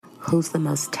Who's the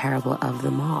most terrible of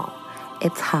them all?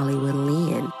 It's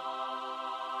HollywoodLian.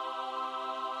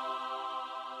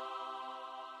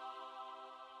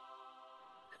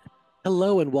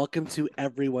 Hello and welcome to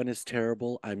Everyone is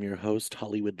Terrible. I'm your host,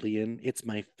 HollywoodLian. It's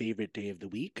my favorite day of the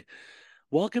week.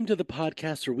 Welcome to the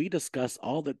podcast where we discuss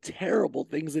all the terrible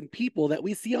things and people that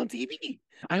we see on TV.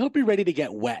 I hope you're ready to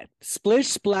get wet. Splish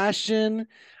splashing.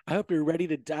 I hope you're ready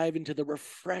to dive into the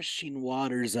refreshing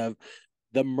waters of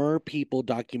the MerPeople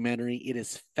documentary. It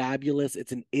is fabulous.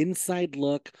 It's an inside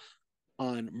look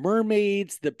on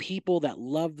mermaids, the people that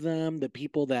love them, the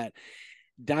people that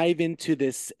dive into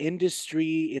this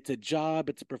industry. It's a job,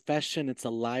 it's a profession, it's a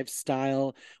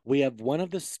lifestyle. We have one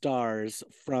of the stars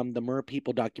from the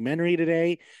MerPeople documentary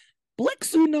today.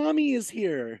 BlixUnami is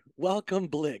here. Welcome,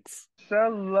 Blix.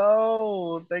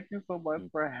 Hello. Thank you so much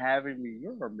for having me.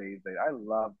 You're amazing. I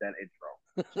love that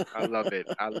intro. I love it.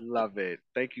 I love it.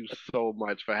 Thank you so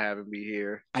much for having me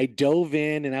here. I dove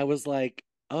in and I was like,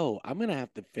 oh, I'm going to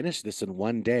have to finish this in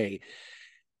one day.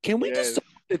 Can we just start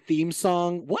with the theme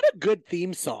song? What a good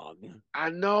theme song. I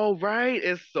know, right?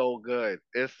 It's so good.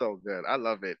 It's so good. I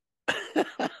love it.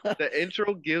 The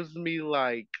intro gives me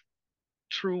like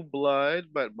True Blood,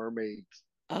 but mermaids.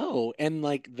 Oh, and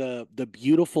like the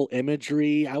beautiful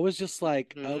imagery. I was just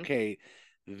like, okay,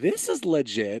 this is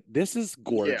legit. This is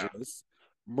gorgeous. Yeah.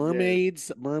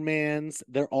 Mermaids, mermans,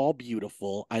 they're all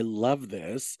beautiful. I love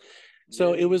this.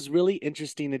 So it was really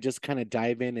interesting to just kind of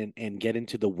dive in and get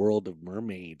into the world of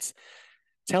mermaids.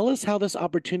 Tell us how this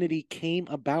opportunity came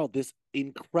about, this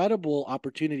incredible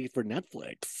opportunity for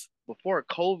Netflix. Before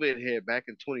COVID hit back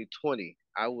in 2020,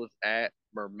 I was at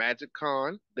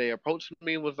MerMagicCon. They approached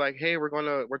me and was like, "Hey, we're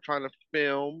trying to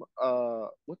film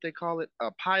what they call it,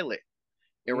 a pilot,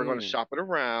 and we're gonna shop it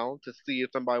around to see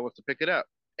if somebody wants to pick it up."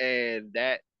 And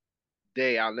that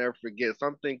day, I'll never forget,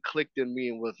 something clicked in me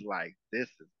and was like, "This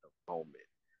is the moment.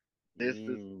 This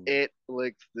is it,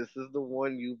 Blix. This is the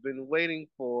one you've been waiting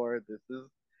for. This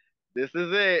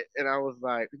is it." And I was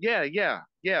like,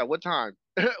 yeah. What time?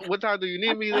 What time do you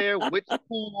need me there? Which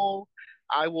pool?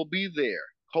 I will be there.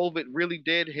 COVID really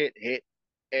did hit,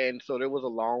 and so there was a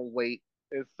long wait.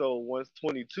 And so once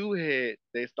 22 hit,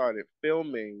 they started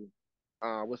filming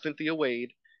with Cynthia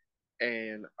Wade,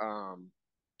 and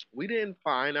we didn't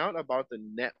find out about the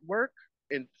network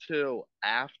until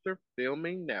after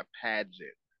filming that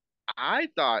pageant. I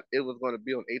thought it was going to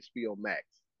be on HBO Max.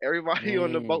 Everybody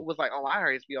on the boat was like, "Oh, I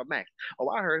heard HBO Max. Oh,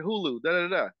 I heard Hulu." Da da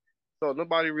da. So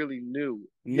nobody really knew.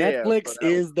 Netflix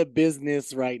is the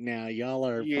business right now. Y'all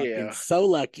are fucking so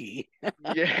lucky.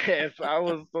 Yes, I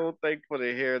was so thankful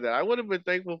to hear that. I would have been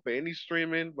thankful for any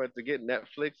streaming, but to get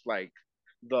Netflix, like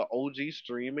the OG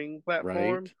streaming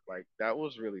platform, like that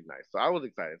was really nice. So I was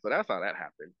excited. So that's how that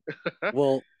happened.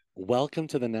 Well, welcome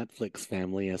to the Netflix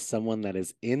family. As someone that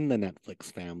is in the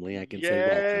Netflix family, I can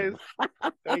say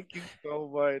welcome. Thank you so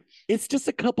much. It's just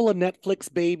a couple of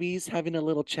Netflix babies having a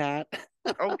little chat.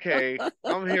 Okay,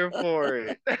 I'm here for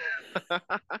it.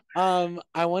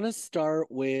 I want to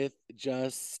start with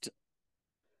just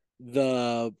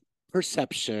the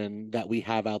perception that we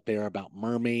have out there about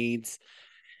mermaids.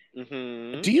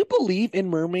 Do you believe in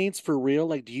mermaids for real?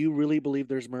 Like, do you really believe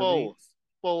there's mermaids?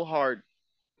 Full heart,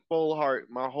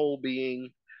 my whole being,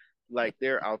 like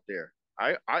they're out there.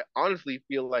 I honestly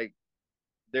feel like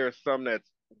there's some that's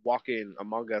walking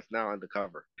among us now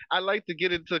undercover. I like to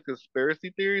get into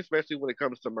conspiracy theories, especially when it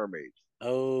comes to mermaids.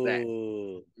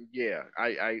 Oh, yeah,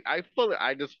 I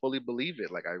just fully believe it.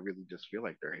 Like I really just feel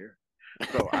like they're here.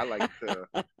 So I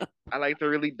like to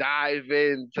really dive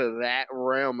into that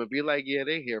realm and be like, yeah,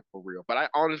 they're here for real. But I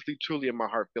honestly, truly in my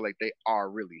heart feel like they are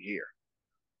really here.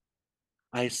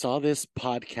 I saw this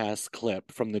podcast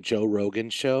clip from the Joe Rogan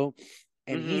show,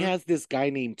 and he has this guy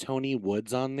named Tony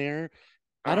Woods on there.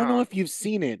 I don't know if you've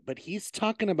seen it, but he's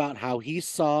talking about how he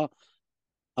saw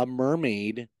a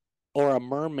mermaid or a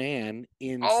merman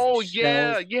in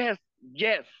Seychelles, yes.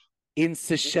 In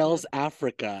Seychelles,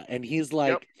 Africa. And he's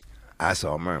like, I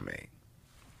saw a mermaid.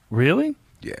 Really?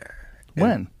 Yeah.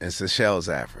 When? In Seychelles,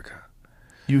 Africa.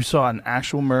 You saw an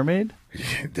actual mermaid?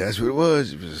 That's what it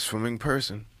was. It was a swimming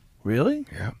person. Really?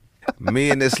 Yeah.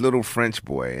 Me and this little French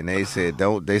boy, and they said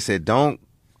don't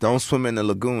swim in the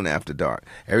lagoon after dark.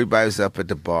 Everybody's up at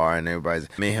the bar, and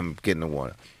me and him get in the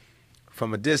water.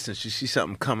 From a distance, you see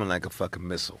something coming like a fucking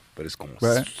missile, but it's going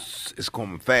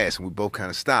fast, and we both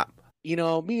kind of stop. You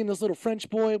know, me and this little French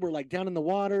boy were like down in the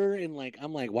water, and like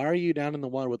I'm like, why are you down in the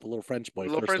water with the little French boy?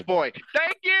 Little French boy.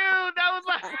 Thank you. That was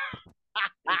my.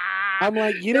 I'm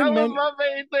like, you didn't. That was my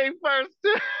main thing first.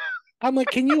 I'm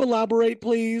like, can you elaborate,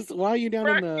 please? Why are you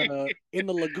down in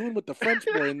the lagoon with the French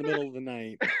boy in the middle of the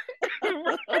night?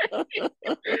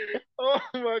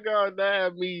 my God, that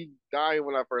had me dying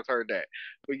when I first heard that.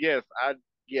 But yes, I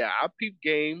peeped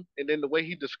game, and then the way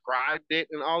he described it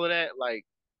and all of that, like,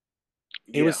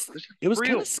 It yeah, was this is it was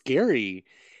kind real. of scary.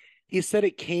 He said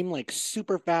it came like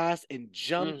super fast and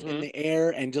jumped in Mm-hmm. the air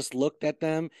and just looked at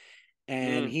them.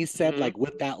 And he said, Mm-hmm. like,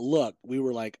 with that look, we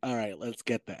were like, all right, let's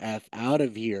get the F out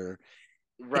of here.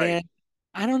 Right. And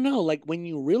I don't know, like when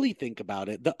you really think about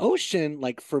it, the ocean,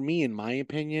 like for me, in my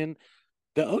opinion,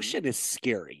 the Mm-hmm. ocean is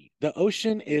scary. The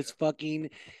ocean Yeah. is fucking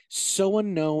so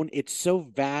unknown. It's so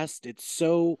vast. It's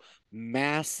so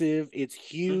massive. It's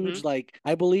Mm-hmm. huge. Like,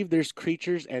 I believe there's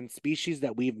creatures and species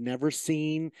that we've never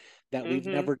seen, that we've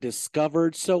Mm-hmm. never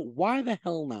discovered. So why the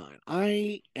hell not?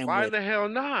 I am Why with, the hell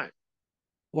not?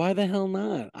 why the hell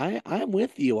not? I'm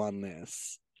with you on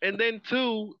this. And then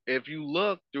too, if you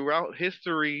look throughout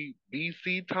history,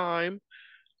 BC time,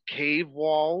 cave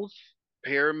walls,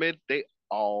 pyramids, they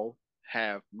all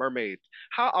have mermaids.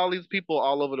 How all these people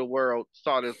all over the world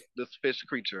saw this fish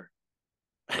creature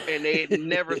and they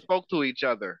never spoke to each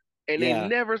other. And they Yeah.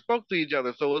 never spoke to each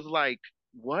other. So it's like,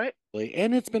 what?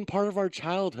 And it's been part of our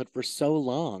childhood for so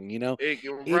long, Right.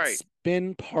 it's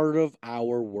been part of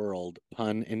our world,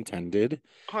 pun intended.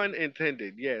 Pun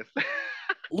intended, yes.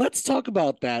 Let's talk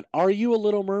about that. Are you a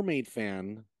Little Mermaid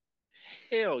fan?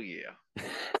 Hell yeah.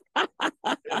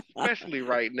 Especially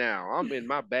right now. I'm in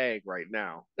my bag right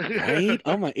now. Right?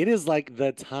 Oh my, it is like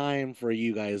the time for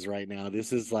you guys right now.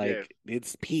 This is Yes. like,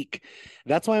 it's peak.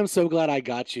 That's why I'm so glad I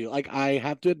got you. Like, I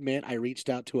have to admit, I reached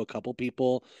out to a couple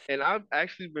people. And I've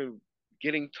actually been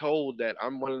getting told that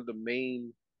I'm one of the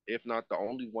main, if not the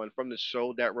only one from the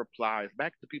show that replies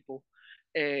back to people.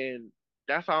 And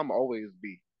that's how I'm always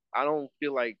be. I don't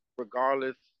feel like,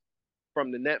 regardless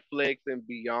from the Netflix and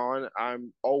beyond,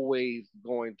 I'm always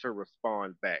going to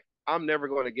respond back. I'm never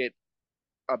going to get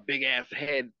a big ass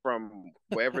head from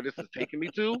wherever this is taking me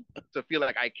to feel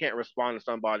like I can't respond to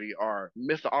somebody or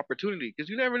miss an opportunity because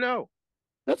you never know.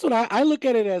 That's what I look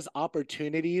at it as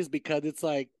opportunities, because it's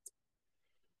like,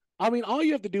 I mean, all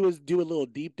you have to do is do a little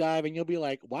deep dive and you'll be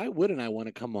like, why wouldn't I want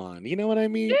to come on? You know what I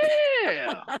mean?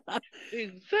 Yeah,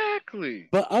 exactly.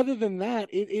 But other than that,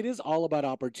 it is all about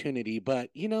opportunity. But,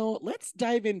 let's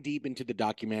dive in deep into the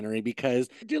documentary, because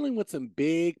we're dealing with some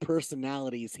big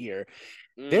personalities here.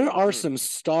 There are Hmm. some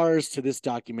stars to this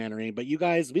documentary, but you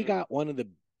guys, we got one of the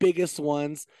biggest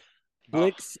ones. Oh,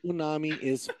 BlixUnami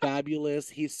is fabulous.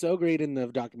 He's so great in the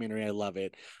documentary. I love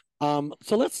it.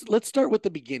 So let's start with the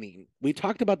beginning. We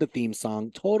talked about the theme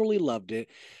song, totally loved it.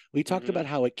 We talked hmm about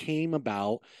how it came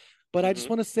about, but I just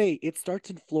hmm want to say it starts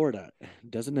in Florida,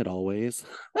 doesn't it always?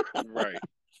 right.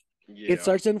 It Yeah.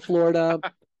 starts in Florida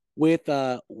with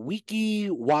Wiki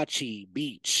Wachi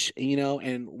Beach,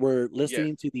 and we're Yes.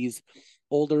 listening to these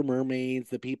older mermaids,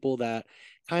 the people that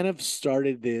kind of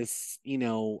started this,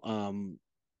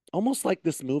 almost like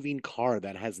this moving car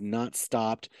that has not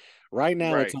stopped. Right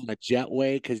now, it's Right. on a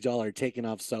jetway because y'all are taking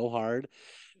off so hard.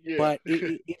 Yeah. But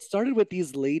it started with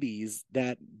these ladies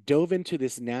that dove into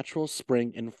this natural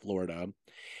spring in Florida,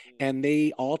 and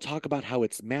they all talk about how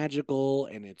it's magical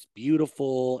and it's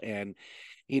beautiful. And,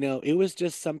 it was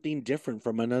just something different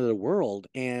from another world.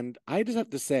 And I just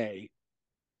have to say,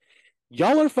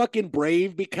 y'all are fucking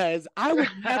brave, because I would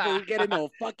never get into a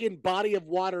fucking body of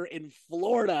water in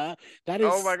Florida. That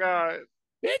Oh my is, God.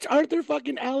 bitch, aren't there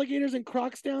fucking alligators and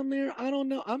crocs down there? I don't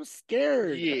know. I'm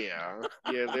scared. Yeah.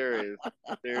 Yeah, there is.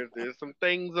 There's some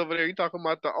things over there. You talking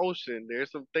about the ocean.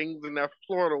 There's some things in that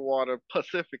Florida water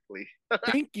specifically.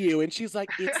 Thank you. And she's like,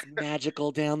 it's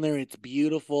magical down there. It's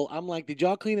beautiful. I'm like, did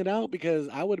y'all clean it out? Because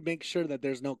I would make sure that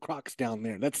there's no crocs down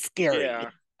there. That's scary. Yeah.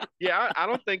 Yeah, I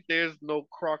don't think there's no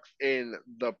Crocs in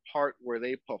the part where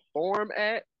they perform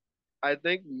at. I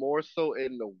think more so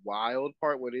in the wild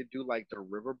part where they do like the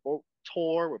riverboat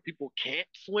tour where people can't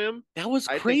swim. That was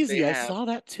I think they crazy. I have, saw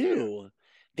that yeah. too.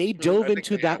 They dove I think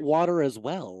into they have. that water as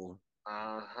well.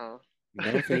 Uh-huh.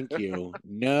 No, thank you. Yeah.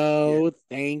 No,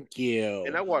 thank And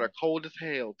you. that water cold as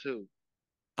hell too.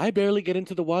 I barely get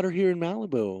into the water here in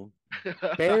Malibu.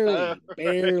 Barely, Right.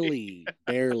 barely,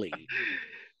 barely.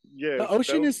 The Yes,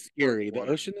 ocean those is first scary. The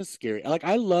water. ocean is scary. Like,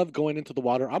 I love going into the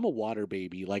water. I'm a water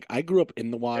baby. Like, I grew up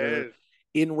in the water, Yes.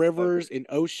 in Love rivers, it. in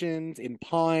oceans, in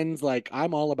ponds. Like,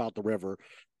 I'm all about the river.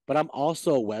 But I'm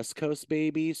also a West Coast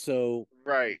baby. So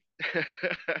Right.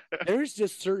 there's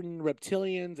just certain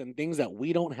reptilians and things that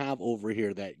we don't have over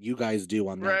here that you guys do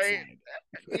on that Right.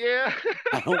 side. Yeah.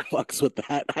 I don't fucks with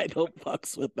that. I don't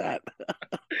fucks with that.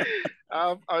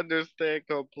 I understand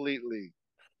completely.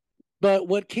 But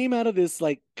what came out of this,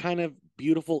 like, kind of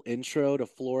beautiful intro to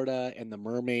Florida and the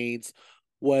mermaids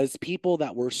was people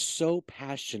that were so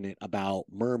passionate about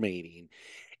mermaiding.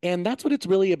 And that's what it's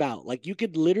really about. Like you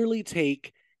could literally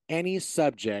take any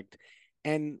subject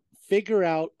and figure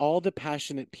out all the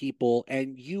passionate people,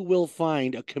 and you will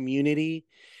find a community.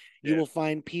 You Yeah. will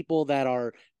find people that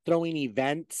are throwing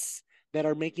events, that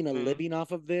are making a Mhm. living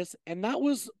off of this. And that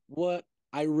was what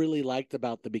I really liked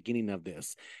about the beginning of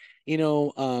this.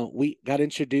 We got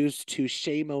introduced to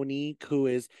Shay Monique, who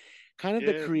is kind of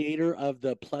the Yes. creator of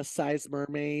the plus size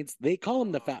mermaids. They call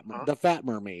them Uh-huh. the fat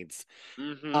mermaids.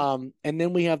 Mhm. And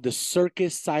then we have the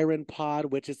Circus Siren Pod,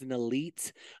 which is an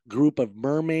elite group of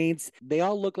mermaids. They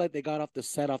all look like they got off the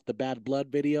set off the Bad Blood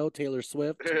video, Taylor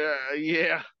Swift.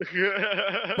 Yeah.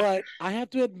 But I have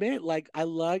to admit, like, I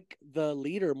like the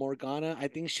leader, Morgana. I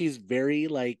think she's very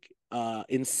like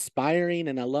inspiring,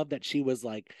 and I love that she was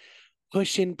like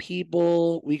pushing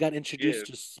people. We got Yes. introduced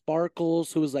to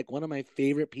Sparkles, who was like one of my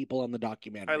favorite people on the I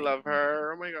documentary. love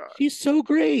her. Oh my God. She's so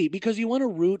great because you want to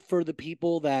root for the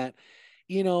people that,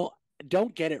 you know,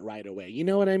 don't get it right away. You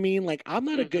know what I mean? Like, I'm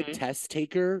not a good Mhm. test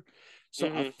taker. So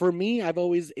Mhm. for me,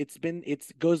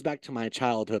 it goes back to my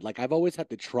childhood. Like I've always had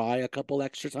to try a couple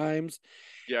extra times,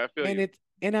 Yeah, I feel and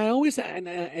you.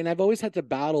 I've always had to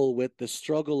battle with the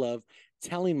struggle of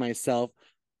telling myself,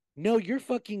 no, you're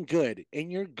fucking good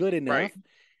and you're good enough. Right.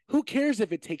 Who cares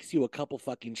if it takes you a couple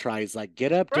fucking tries? Like,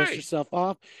 get up, dust Right. yourself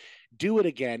off, do it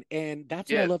again. And that's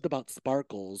what I Yes. loved about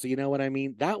Sparkles. You know what I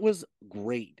mean? That was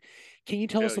great. Can you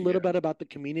tell us Hell a little yeah. bit about the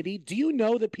community? Do you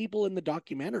know the people in the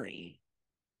documentary?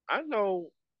 I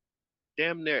know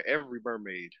damn near every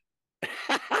mermaid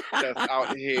that's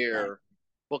out here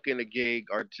booking a gig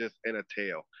or just in a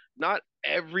tail. Not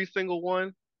every single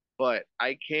one, but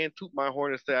I can toot my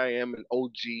horn and say I am an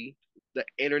OG. The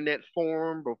internet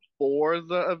forum before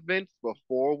the events,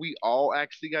 before we all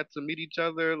actually got to meet each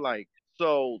other, like,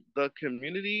 so the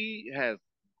community has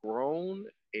grown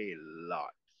a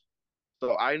lot.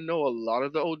 So I know a lot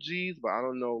of the OGs, but I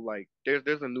don't know, like,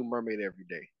 there's a new mermaid every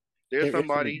day. There's There isn't.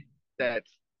 somebody that's,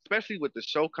 especially with the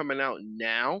show coming out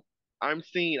now, I'm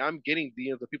getting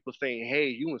DMs of people saying, "Hey,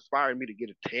 you inspired me to get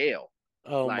a tail."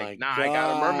 Oh Like, my nah, I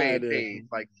got a mermaid God. page.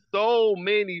 Like, so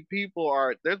many people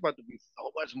are. There's about to be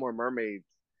so much more mermaids.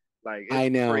 Like, it's I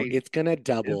know. crazy. It's gonna It's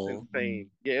double. insane.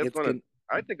 Yeah, it's It's gonna. gonna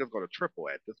I think it's gonna triple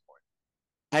at this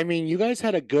I mean, you guys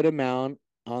had a good amount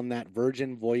on that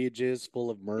Virgin Voyages full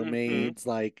of point. Hmm. mermaids.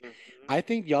 Like, Hmm. I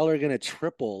think y'all are gonna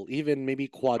triple, even maybe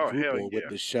Oh hell quadruple with yeah,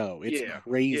 the show. It's yeah, yeah,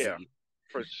 crazy.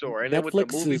 for sure. And then with the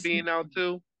Netflix movie is being out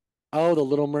too. Oh, the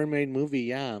Little Mermaid movie,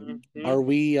 yeah. Hmm. Are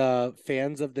we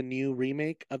fans of the new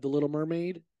remake of The Little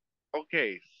Mermaid?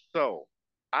 Okay, so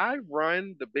I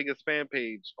run the biggest fan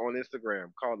page on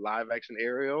Instagram called Live Action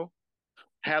Ariel.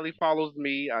 Hallie follows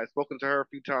me. I've spoken to her a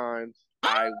few times.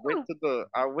 Ah,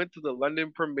 I went to the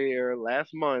London premiere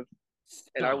last month,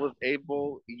 and I was stop.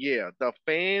 able, yeah, the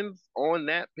fans on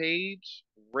that page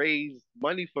raised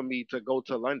money for me to go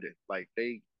to London. Like,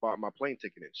 they bought my plane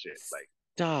ticket and shit. Like,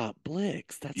 Stop,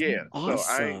 Blix. That's yeah, so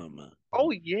awesome.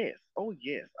 oh yes,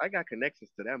 I got connections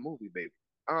to that movie, baby.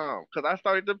 Cause I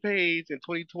started the page in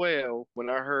 2012 when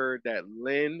I heard that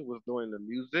Lynn was doing the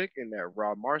music and that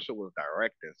Rob Marshall was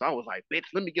directing. So I was like, bitch,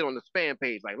 let me get on this fan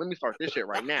page. Like, let me start this shit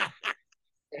right now.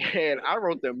 And I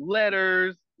wrote them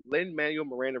letters. Lynn Manuel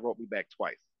Miranda wrote me back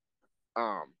twice.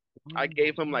 Um, I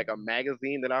gave him like a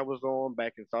magazine that I was on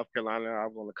back in South Carolina. I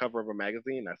was on the cover of a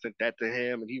magazine. I sent that to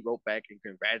him, and he wrote back and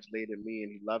congratulated me,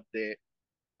 and he loved it.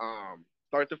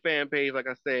 Start the fan page, like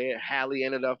I said. Hallie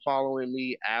ended up following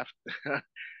me after.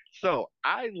 So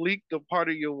I leaked the part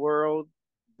of your world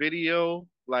video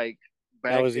like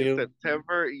That back was in you?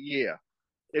 September. Yeah.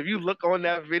 If you look on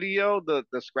that video, the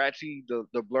scratchy, the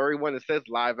blurry one, it says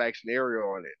live action Ariel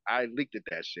on it. I leaked it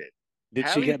that shit. Did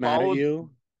she Hallie get mad at followed you?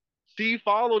 she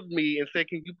followed me and said,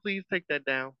 "Can you please take that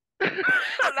down?" And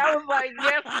I was like,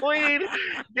 "Yes, queen.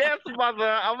 Yes,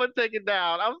 mother. I'm gonna take it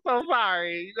down. I'm so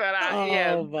sorry." Yes,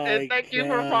 Oh and my thank you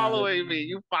for God. following me.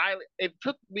 You finally. It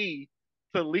took me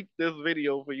to leak this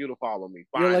video for you to follow me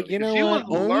You're like, finally, you because know she was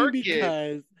what? Only lurking.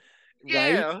 because, right?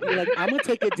 Yeah, You're like, I'm gonna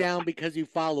take it down because you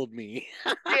followed me.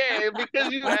 yeah,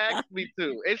 because you asked me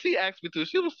to, and she asked me to.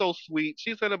 She was so sweet.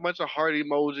 She sent a bunch of heart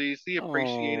emojis. She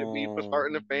appreciated me for Oh,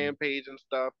 starting the fan page and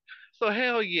stuff. So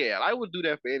hell yeah, I would do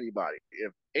that for anybody.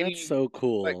 If that's any so like,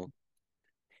 cool.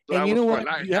 so And that you was know fun.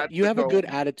 what? I got You to have a go. good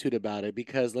attitude about it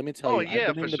because let me tell Oh you,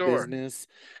 yeah, for sure.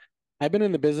 I've been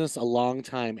in the business a long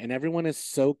time, and everyone is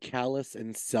so callous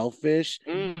and selfish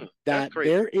That's that crazy.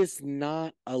 there is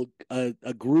not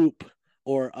a group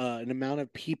or an amount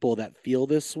of people that feel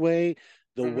this way,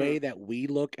 the Hmm. way that we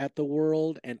look at the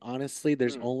world. And honestly,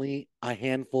 there's Mm. only a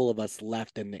handful of us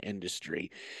left in the industry.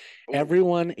 Oh,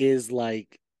 Everyone is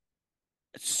like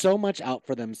so much out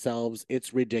for themselves.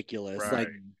 It's ridiculous. Like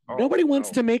Right. Oh nobody wants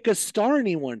no. to make a star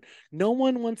anymore. No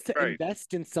one wants to Right.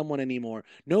 invest in someone anymore.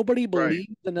 Nobody Right.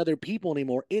 believes in other people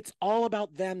anymore. It's all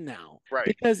about them now. Right.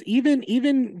 Because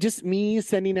even just me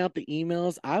sending out the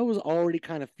emails, I was already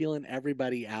kind of feeling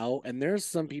everybody out. And there's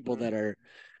some people that are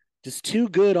just too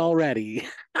good already.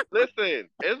 Listen,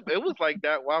 it was like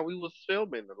that while we was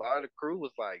filming. A lot of the crew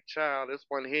was like, "Child, this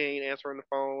one he ain't answering the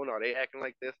phone, or they acting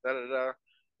like this, da da da."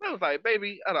 And I was like,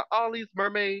 "Baby, out of all these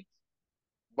mermaids,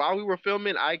 while we were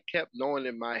filming, I kept knowing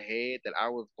in my head that I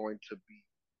was going to be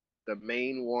the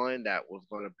main one that was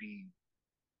going to be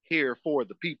here for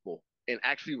the people and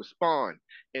actually respond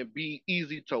and be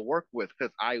easy to work with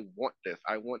because I want this.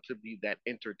 I want to be that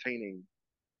entertaining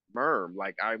merm.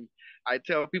 Like I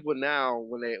tell people now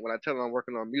when I tell them I'm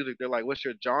working on music, they're like, "What's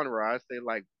your genre?" I say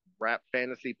like rap,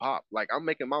 fantasy, pop. Like I'm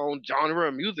making my own genre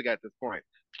of music at this point.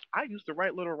 I used to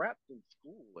write little raps in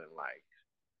school and like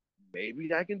maybe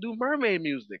I can do mermaid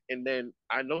music. And then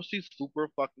I know she's super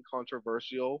fucking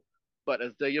controversial, but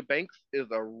Azalea Banks is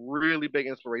a really big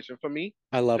inspiration for me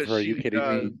I love because her. Are you she kidding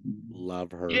does, me?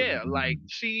 Love her. yeah, like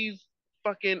she's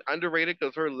fucking underrated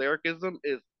because her lyricism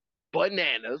is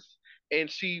bananas, and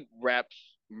she raps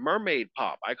mermaid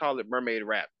pop. I call it mermaid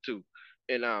rap too,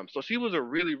 and so she was a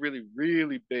really, really,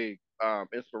 really big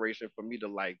inspiration for me to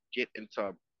like get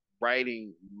into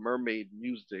writing mermaid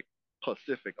music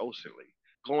Pacific Oceanly.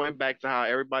 Going back to how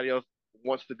everybody else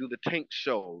wants to do the tank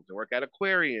shows and work at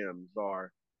aquariums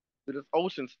or do this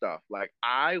ocean stuff. Like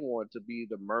I want to be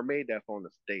the mermaid that's on the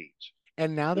stage.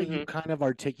 And now that Hmm. you kind of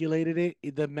articulated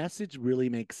it, the message really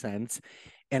makes sense.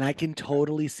 And I can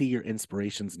totally see your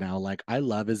inspirations now. Like I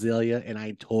love Azalea and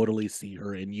I totally see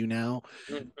her in you now.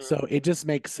 Hmm. So it just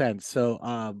makes sense. So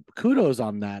kudos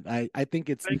on that. I think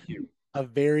it's Thank you. a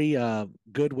very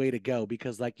good way to go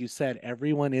because like you said,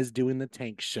 everyone is doing the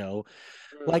tank show.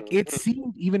 Like it Hmm.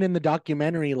 seemed even in the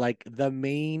documentary, like the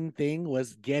main thing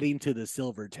was getting to the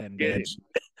silver 10, Get it. bitch.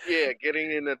 Yeah,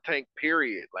 getting in the tank,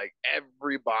 period. Like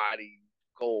everybody's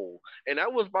goal. And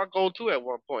that was my goal too at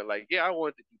one point. Like, yeah, I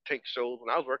wanted to do tank shows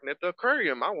when I was working at the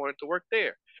aquarium. I wanted to work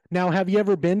there. Now, have you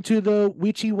ever been to the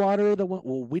Witchy Water, the one,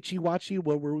 well, Witchy Watchy,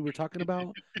 what we were talking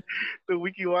about? The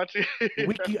wiki watching.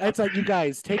 Wiki, it's like you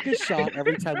guys take a shot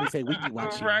every time we say Wiki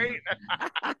Watchy, Right?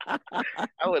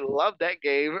 I would love that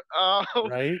game.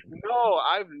 right? No,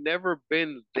 I've never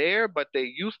been there, but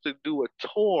they used to do a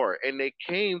tour and they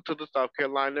came to the South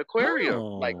Carolina Aquarium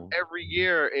like Oh, every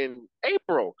year in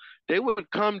April. They would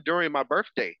come during my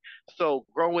birthday. So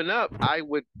growing up, I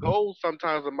would go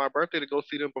sometimes on my birthday to go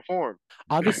see them perform.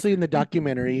 obviously, in the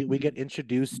documentary, we get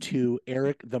introduced to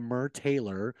Eric the Mer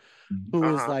Taylor, who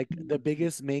is Uh-huh. like the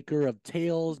biggest maker of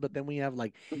tails. But then we have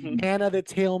like Hmm. Hannah the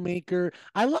tail maker.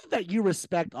 I love that you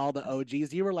respect all the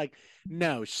OGs. You were like,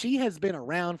 no, she has been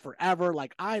around forever.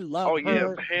 Like, I love Oh yes,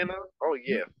 her. Hannah. Oh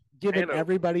You yes, giving Hannah.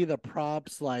 everybody the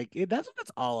props. Like, that's what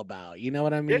it's all about. You know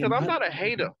what I Yeah, because mean? I'm not a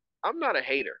hater. I'm not a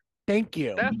hater. Thank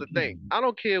you. That's the thing. I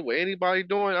don't care what anybody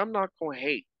doing. I'm not gonna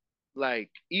hate. Like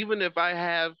even if I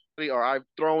have or I've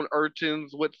thrown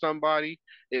urchins with somebody,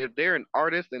 if they're an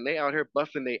artist and they out here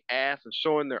busting their ass and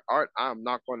showing their art, I'm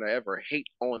not gonna ever hate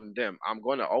on them. I'm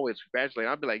gonna always congratulate.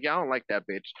 I'll be like, yeah, I don't like that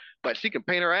bitch, but she can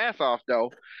paint her ass off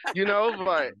though, you know.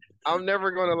 But I'm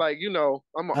never gonna like, I'm gonna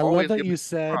I love always that give you them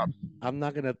said props. I'm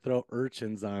not gonna throw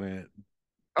urchins on it.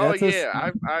 Oh That's yeah,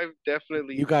 I've you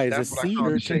definitely guys, a that's what I sea call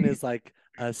the urchin shade. is like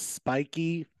a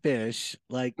spiky fish.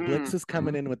 Like Blix Mm, is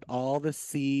coming in with all the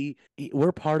sea.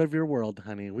 We're part of your world,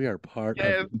 honey. We are part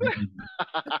of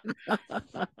yes.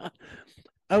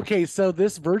 Okay, so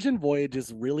this Virgin Voyage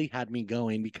has really had me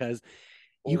going because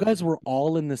you Oh, guys were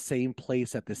all in the same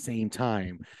place at the same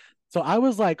time. So I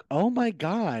was like, oh my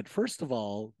God, first of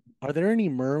all, are there any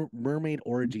mermaid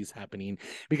orgies happening?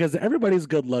 Because everybody's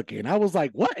good looking. I was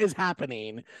like, what is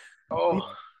happening? Be- oh,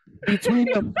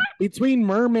 between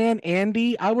Merman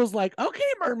Andy, I was like, okay,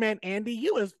 Merman Andy,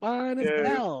 you as fine as yes.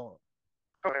 hell.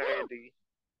 Oh, Andy.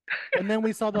 And then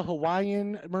we saw the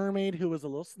Hawaiian mermaid who was a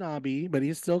little snobby, but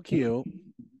he's still cute.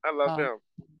 I love Uh, him.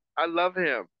 I love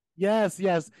him. yes,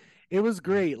 yes, it was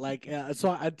great. Like,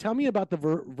 so tell me about the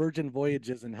Virgin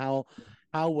Voyages and how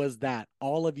was that?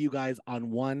 All of you guys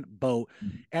on one boat,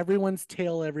 everyone's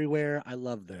tail everywhere. I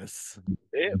love this.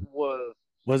 It was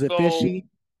Was it so fishy?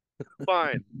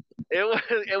 fun.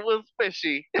 It was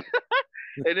fishy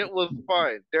and it was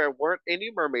fun. There weren't any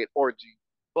mermaid orgies,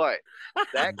 but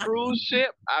that cruise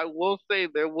ship, I will say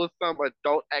there was some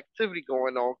adult activity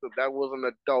going on because that was an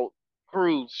adult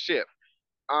cruise ship.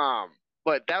 Um,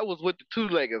 But that was with the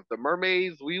two-leggers. The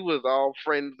mermaids, we was all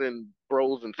friends and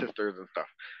bros and sisters and stuff.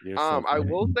 You're so I funny.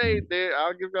 will say there,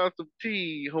 I'll give y'all some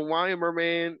tea. Hawaiian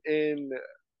Merman and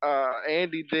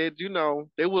Andy did,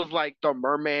 they was like the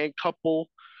merman couple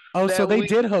Oh, so that they week.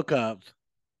 did hook up.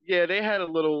 Yeah, they had a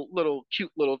little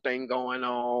cute little thing going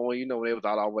on. They was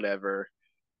all whatever.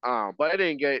 But it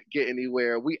didn't get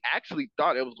anywhere. We actually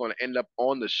thought it was going to end up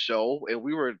on the show, and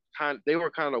they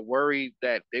were kind of worried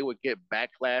that they would get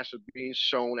backlash of being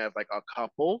shown as like a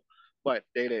couple, but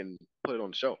they didn't put it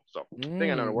on the show, so they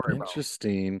got nothing to worry about.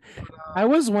 Interesting. I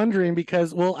was wondering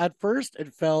because, well, at first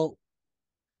it felt,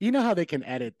 you know how they can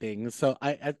edit things. So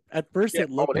at first Yeah,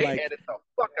 it looked they like edited the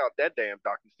fuck out that damn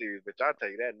docu-series, bitch. I'll tell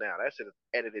you that now. That shit is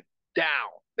edited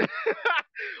down.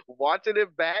 Watching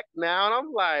it back now, and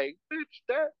I'm like, bitch,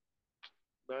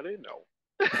 no, they know.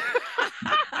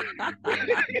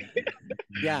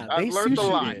 yeah, I've they learned a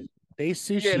lot. sushied it. They Yeah,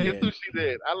 sushied they it. sushi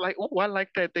did. I like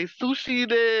that. They sushi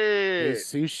They did.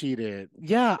 sushied it.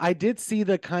 Yeah, I did see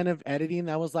the kind of editing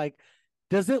that was like,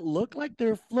 does it look like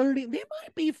they're flirting? They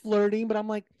might be flirting, but I'm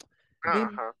like, they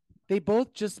Uh-huh. they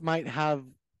both just might have,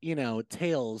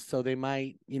 tails, so they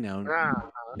might, Uh-huh.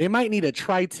 they might need a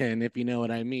Triton, if you know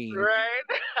what I mean. Right?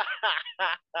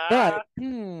 But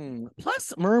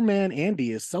plus Merman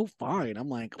Andy is so fine. I'm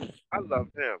like, I love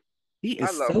him. he I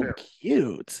is love so him.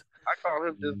 cute. I call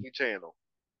him Disney Channel.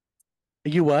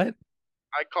 You what?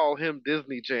 I call him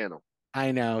Disney Channel.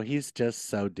 I know, he's just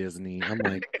so Disney. I'm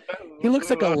like, he looks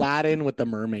like Aladdin with the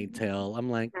mermaid tail. I'm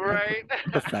like, Right?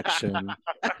 perfection.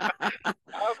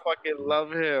 I fucking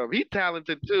love him. He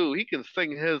talented too. He can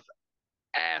sing his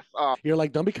ass off. You're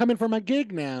like, don't be coming for my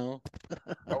gig now.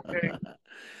 Okay.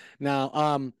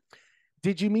 Now,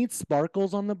 did you meet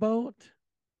Sparkles on the boat?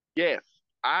 Yes.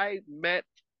 I met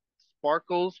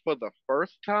Sparkles for the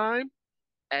first time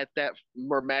at that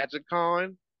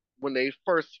MerMagicCon when they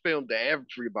first filmed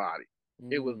everybody.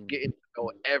 It was getting to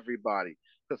know everybody.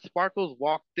 Because Sparkles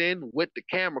walked in with the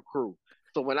camera crew.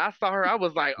 So when I saw her, I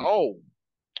was like, oh,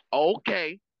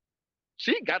 okay.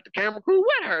 She got the camera crew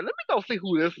with her. Let me go see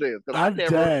who this is. Because I'm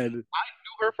dead. I knew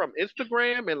her from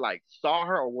Instagram and like saw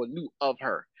her or knew of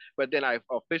her. But then I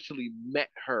officially met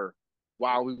her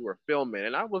while we were filming.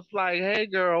 And I was like, hey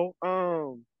girl,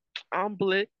 I'm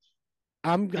Blix.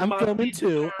 I'm My filming feature.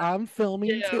 too. I'm filming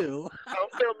Yeah, too. I'm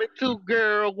filming too,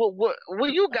 girl.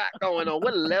 What you got going on?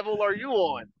 What level are you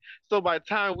on? So by the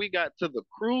time we got to the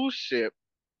cruise ship,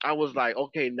 I was like,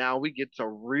 okay, now we get to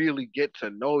really get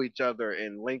to know each other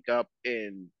and link up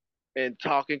and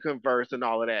talk and converse and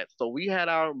all of that. So we had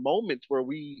our moments where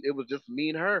it was just me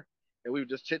and her, and we were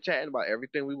just chit chatting about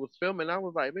everything we was filming. I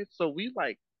was like, man, so we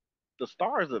like the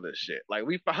stars of this shit. Like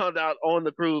we found out on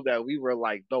the cruise that we were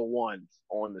like the ones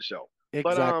on the show.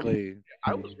 But Exactly.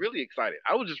 I was really excited.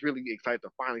 I was just really excited to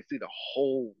finally see the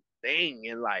whole thing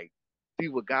and like see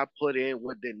what got put in,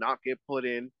 what did not get put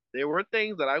in. There were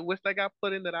things that I wish I got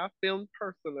put in that I filmed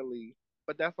personally,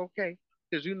 but that's okay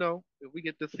because if we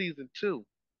get to season 2,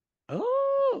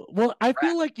 Oh, well, I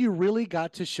feel like you really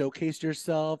got to showcase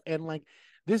yourself. And like,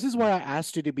 this is why I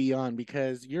asked you to be on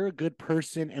because you're a good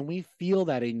person and we feel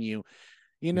that in you.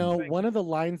 One of the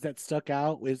lines that stuck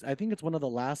out was, I think it's one of the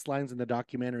last lines in the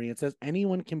documentary. It says,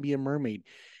 anyone can be a mermaid.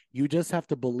 You just have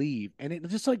to believe. And it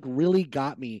just like really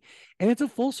got me. And it's a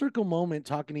full circle moment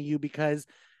talking to you because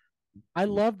I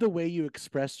love the way you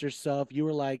expressed yourself. You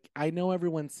were like, I know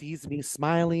everyone sees me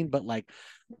smiling, but like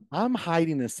I'm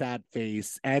hiding a sad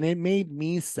face and it made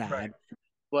me sad. Right.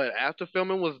 But after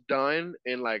filming was done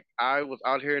and like I was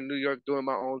out here in New York doing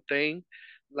my own thing,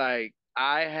 like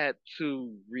I had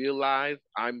to realize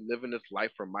I'm living this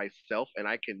life for myself and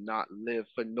I cannot live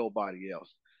for nobody else.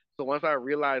 So once I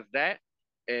realized that,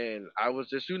 and I was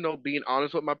just, being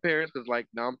honest with my parents, because like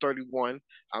now I'm 31,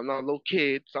 I'm not a little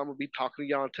kid, so I'm gonna be talking to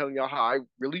y'all and telling y'all how I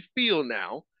really feel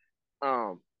now.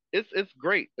 Um, it's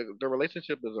great. The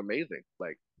relationship is amazing.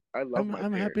 Like I love my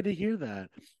I'm parents. happy to hear that.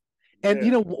 And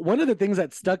Yeah. one of the things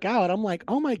that stuck out, I'm like,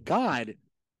 oh my God,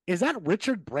 is that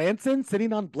Richard Branson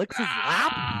sitting on Blix's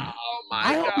lap? Oh my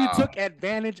I hope you God. took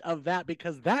advantage of that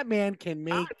because that man can I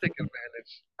make. take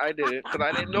advantage. I did it because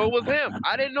I didn't know it was him.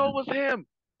 I didn't know it was him.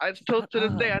 I still to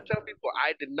this day I tell people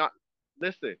I did not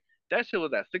listen. That shit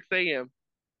was at 6 a.m.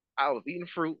 I was eating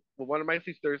fruit with one of my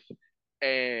sisters,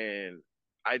 and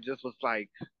I just was like,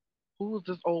 "Who is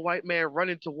this old white man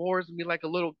running towards me like a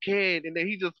little kid?" And then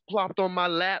he just plopped on my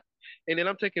lap, and then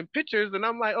I'm taking pictures, and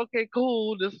I'm like, "Okay,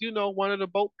 cool, just one of the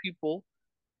boat people."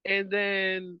 And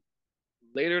then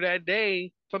later that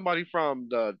day, somebody from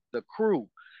the crew,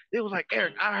 they was like,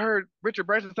 Eric, I heard Richard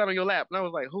Branson sat on your lap. And I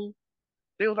was like, who?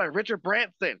 They was like, Richard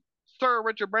Branson, Sir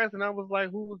Richard Branson. I was like,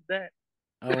 who was that?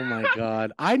 Oh my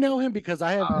God. I know him because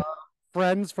I have Uh,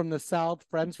 friends from the South,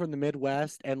 friends from the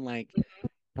Midwest, and like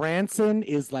Branson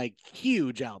is like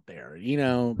huge out there. You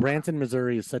know, Branson,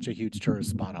 Missouri is such a huge tourist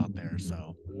spot out there.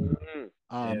 So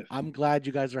yes. I'm glad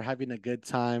you guys are having a good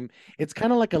time. It's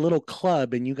kind of like a little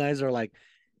club, and you guys are like,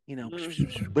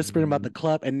 Mhm. whispering about the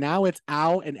club, and now it's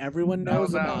out and everyone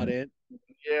knows Now, about it, and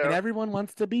yeah. everyone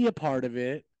wants to be a part of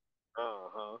it.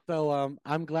 Uh-huh. So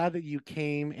I'm glad that you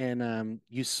came and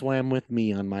you swam with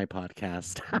me on my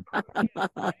podcast.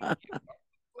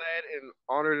 Glad and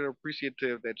honored and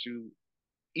appreciative that you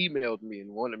emailed me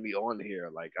and wanted me on here.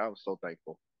 Like, I'm so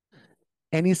thankful.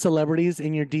 Any celebrities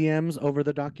in your DMs over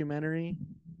the documentary?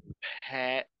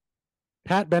 Pat,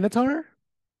 Pat Benatar?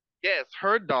 yes,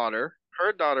 her daughter.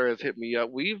 Her daughter has hit me up.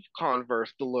 We've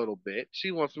conversed a little bit.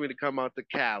 She wants me to come out to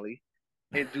Cali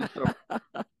and do some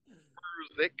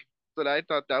music. So I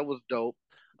thought that was dope.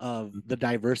 Of the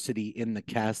diversity in the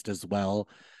cast as well.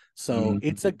 So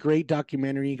it's a great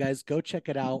documentary, you guys. Go check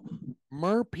it out.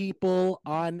 MerPeople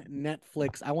on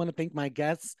Netflix. I want to thank my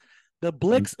guests, the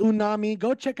BlixUnami.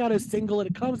 Go check out his single.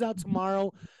 It comes out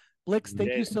tomorrow. Blix, thank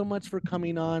you Yes. so much for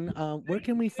coming on. Where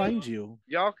can we find you?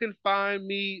 Y'all can find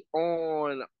me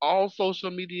on all social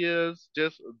medias.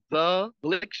 Just the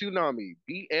BlixUnami.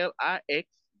 BlixUnami.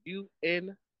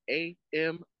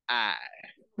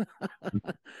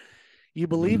 You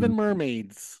believe in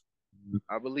mermaids.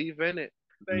 I believe in it.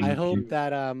 I Thank hope you.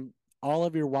 that all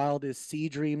of your wildest sea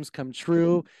dreams come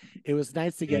true. It was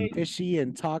nice to get Yay. fishy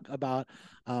and talk about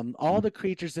all the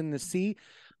creatures in the sea.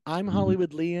 I'm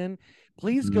HollywoodLian.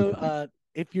 Please go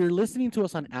if you're listening to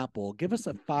us on Apple, give us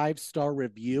a 5-star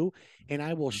review and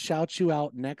I will shout you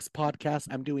out next podcast.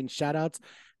 I'm doing shout outs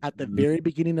at the very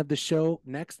beginning of the show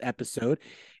next episode.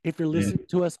 If you're listening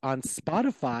to us on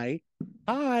Spotify,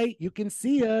 hi, you can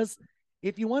see us.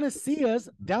 If you want to see us,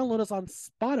 download us on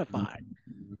Spotify.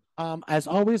 As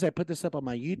always, I put this up on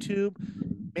my YouTube.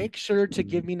 Make sure to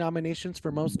give me nominations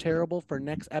for most terrible for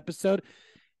next episode.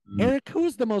 Eric,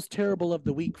 who's the most terrible of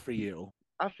the week for you?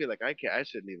 I feel like I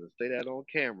shouldn't even say that on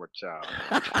camera, child.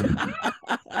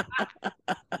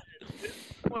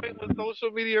 Point with social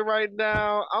media right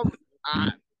now,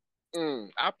 I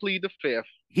plead the fifth.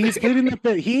 He's pleading the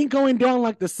fifth. He ain't going down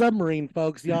like the submarine,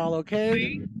 folks. Y'all okay?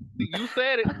 See? You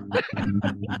said it.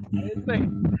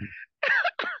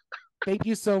 Thank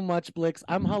you so much, Blix.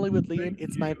 I'm HollywoodLian.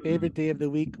 It's my favorite day of the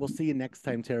week. We'll see you next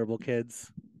time, terrible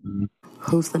kids.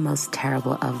 Who's the most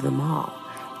terrible of them all?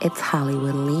 It's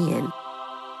HollywoodLian.